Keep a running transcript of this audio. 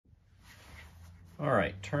All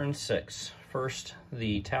right, turn 6. First,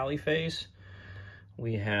 the tally phase.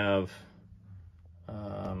 We have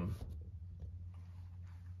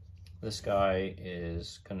this guy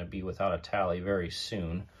is going to be without a tally very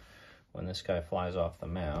soon when this guy flies off the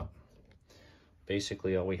map.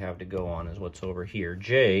 Basically, all we have to go on is what's over here.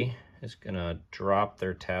 J is going to drop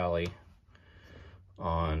their tally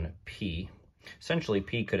on P. Essentially,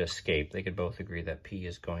 P could escape. They could both agree that P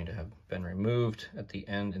is going to have been removed at the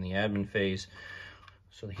end in the admin phase.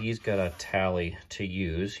 So he's got a tally to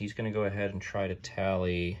use. He's going to go ahead and try to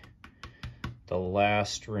tally the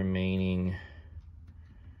last remaining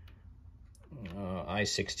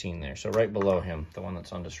I-16 there. So right below him, the one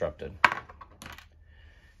that's undisrupted.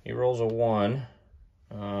 He rolls a 1.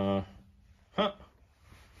 I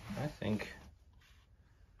think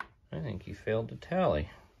he failed to tally.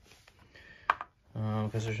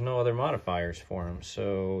 Because there's no other modifiers for him.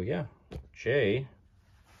 So yeah, J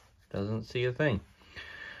doesn't see a thing.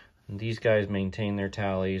 And these guys maintain their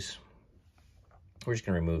tallies. We're just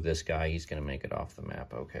going to remove this guy. He's going to make it off the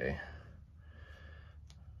map. Okay.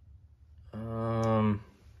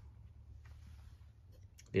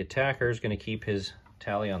 The attacker is going to keep his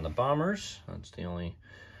tally on the bombers. That's the only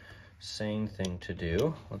sane thing to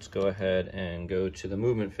do. Let's go ahead and go to the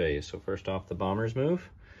movement phase. So first off, the bombers move.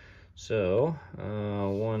 So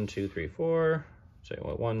 1, 2, 3, 4. Say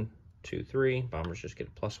what? 1, 2, 3. Bombers just get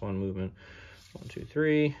a +1 movement. 1, 2,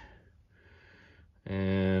 3.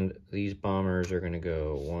 And these bombers are going to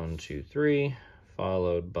go 1, 2, 3,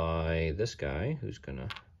 followed by this guy who's going to,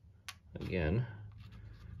 again,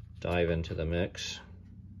 dive into the mix.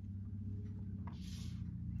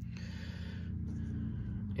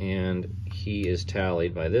 And he is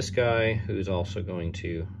tallied by this guy who's also going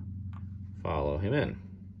to follow him in.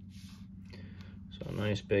 So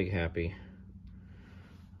nice, big, happy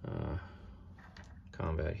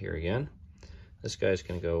combat here again. This guy's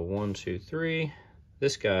going to go 1, 2, 3.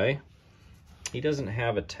 This guy, he doesn't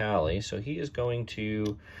have a tally, so he is going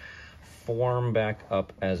to form back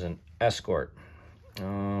up as an escort.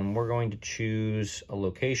 We're going to choose a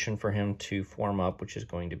location for him to form up, which is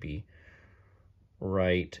going to be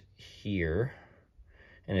right here.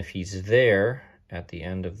 And if he's there at the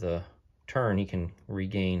end of the turn, he can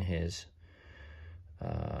regain his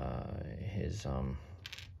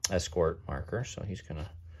escort marker. So he's going to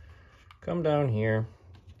come down here.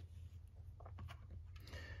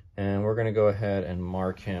 And we're going to go ahead and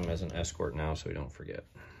mark him as an escort now so we don't forget.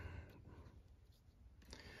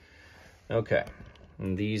 Okay,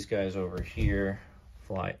 and these guys over here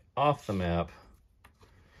fly off the map.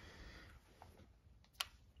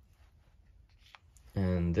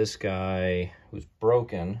 And this guy who's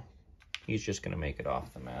broken, he's just going to make it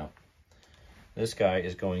off the map. This guy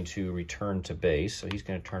is going to return to base, so he's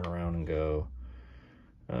going to turn around and go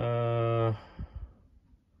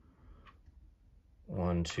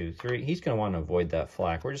 1, 2, 3. He's going to want to avoid that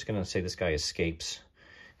flak. We're just going to say this guy escapes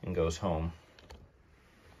and goes home.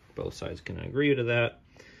 Both sides can agree to that.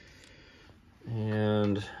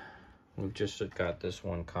 And we've just got this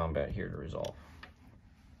one combat here to resolve.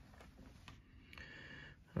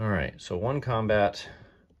 All right, so one combat.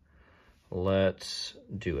 Let's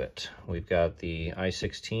do it. We've got the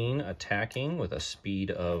I-16 attacking with a speed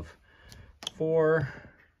of 4,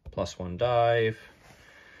 +1 dive.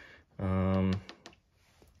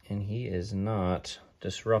 And he is not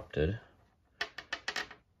disrupted.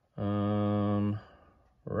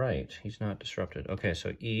 Right, he's not disrupted. Okay,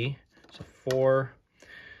 so E, so 4.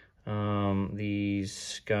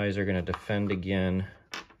 These guys are going to defend again.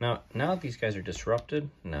 Now that these guys are disrupted,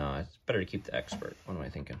 no, it's better to keep the expert. What am I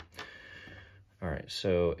thinking? All right,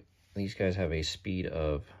 so these guys have a speed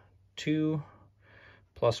of 2,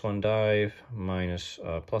 +1 dive, minus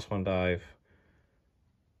 +1 dive,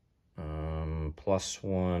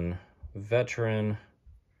 +1 veteran,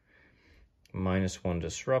 -1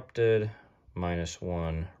 disrupted,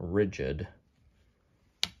 -1 rigid.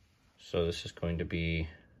 So this is going to be,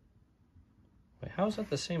 wait, how is that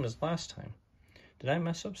the same as last time? Did I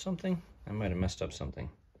mess up something? I might have messed up something.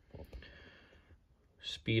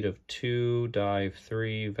 Speed of 2, dive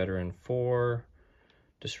 3, veteran 4,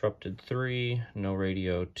 disrupted 3, no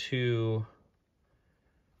radio 2,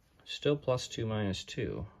 still +2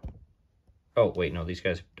 -2. Oh, wait, no, these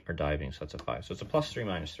guys are diving, so that's a 5. So it's a +3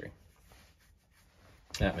 -3.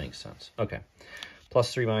 That makes sense. Okay,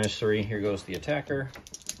 +3 -3. Here goes the attacker.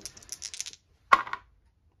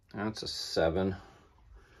 That's a 7.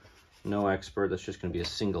 No expert. That's just going to be a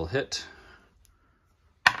single hit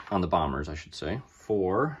on the bombers, I should say.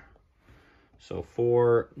 4. So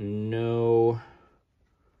 4, no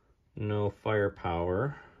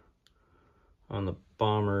firepower. On the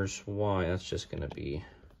bombers, Y, that's just going to be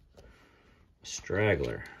a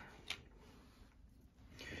straggler.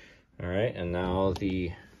 All right, and now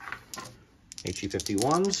the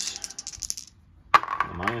HE51s, the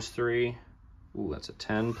 -3. Ooh, that's a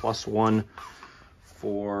 10 plus 1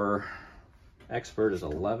 for expert is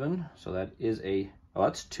 11. So that is a, oh,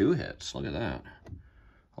 that's 2 hits. Look at that.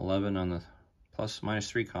 11 on the plus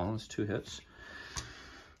 -3 columns, 2 hits.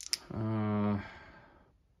 So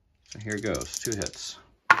here it goes, 2 hits.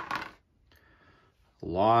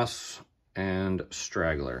 Loss and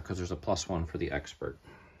straggler, because there's a +1 for the expert.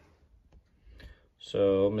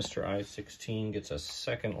 So Mr. I-16 gets a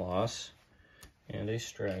second loss and a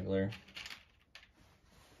straggler.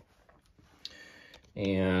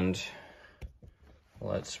 And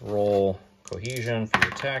let's roll cohesion for the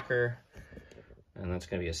attacker. And that's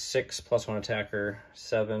going to be a 6 plus 1 attacker,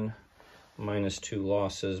 7, -2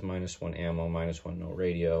 losses, -1 ammo, -1 no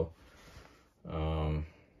radio.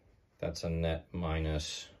 That's a net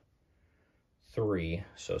 -3.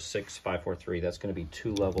 So 6, 5, 4, 3. That's going to be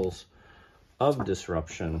 2 levels of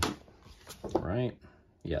disruption, right?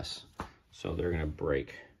 Yes. So they're going to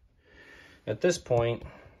break. At this point,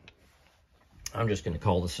 I'm just going to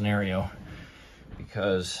call the scenario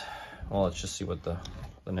because, well, let's just see what the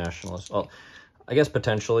nationalist, well, I guess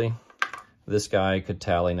potentially this guy could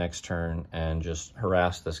tally next turn and just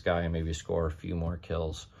harass this guy and maybe score a few more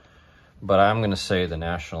kills. But I'm going to say the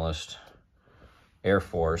nationalist Air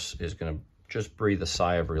Force is going to just breathe a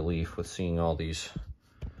sigh of relief with seeing all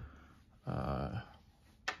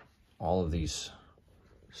of these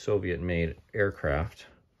Soviet-made aircraft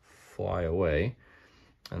fly away,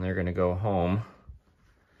 and they're going to go home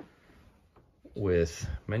with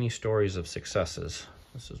many stories of successes.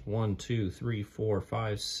 This is 1, 2, 3, 4,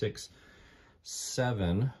 5, 6,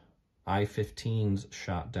 7 I-15s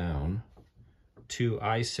shot down, 2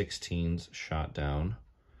 I-16s shot down.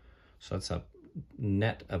 So that's a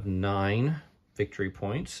net of 9 victory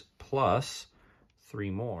points plus 3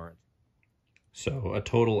 more. So a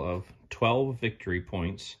total of 12 victory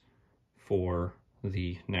points for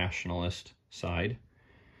the nationalist side,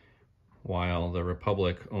 while the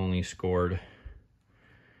Republic only scored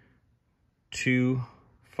 2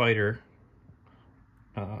 fighter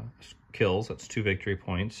kills. That's 2 victory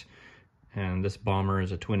points. And this bomber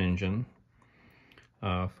is a twin engine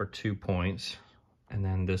for 2 points. And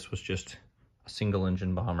then this was just a single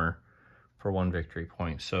engine bomber for 1 victory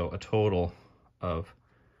point. So a total of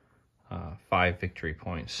 5 victory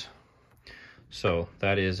points. So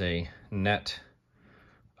that is a net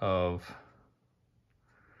of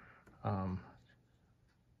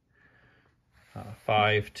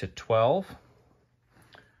 5 to 12.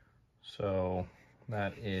 So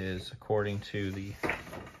that is, according to the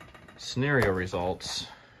scenario results,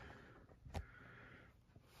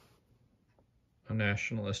 a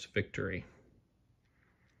nationalist victory.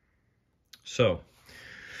 So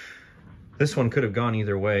this one could have gone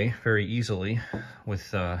either way very easily.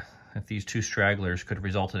 With if these 2 stragglers could have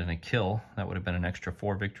resulted in a kill, that would have been an extra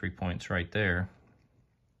 4 victory points right there,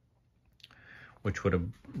 which would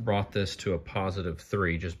have brought this to a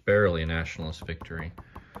 +3, just barely a nationalist victory.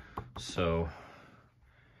 So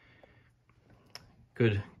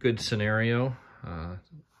good scenario.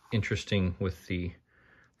 Interesting with the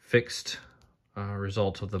fixed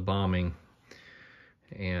result of the bombing,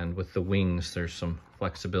 and with the wings there's some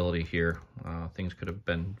flexibility here. Things could have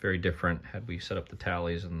been very different had we set up the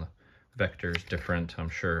tallies and the vectors different, I'm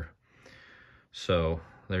sure. So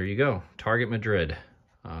there you go, Target Madrid.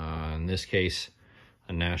 In this case,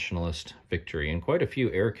 a nationalist victory, and quite a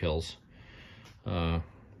few air kills.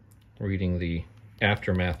 Reading the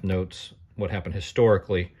aftermath notes, what happened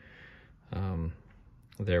historically,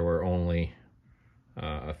 there were only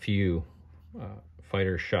a few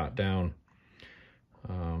fighters shot down.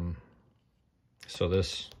 So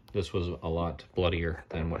this was a lot bloodier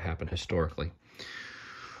than what happened historically.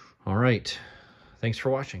 All right, thanks for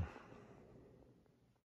watching.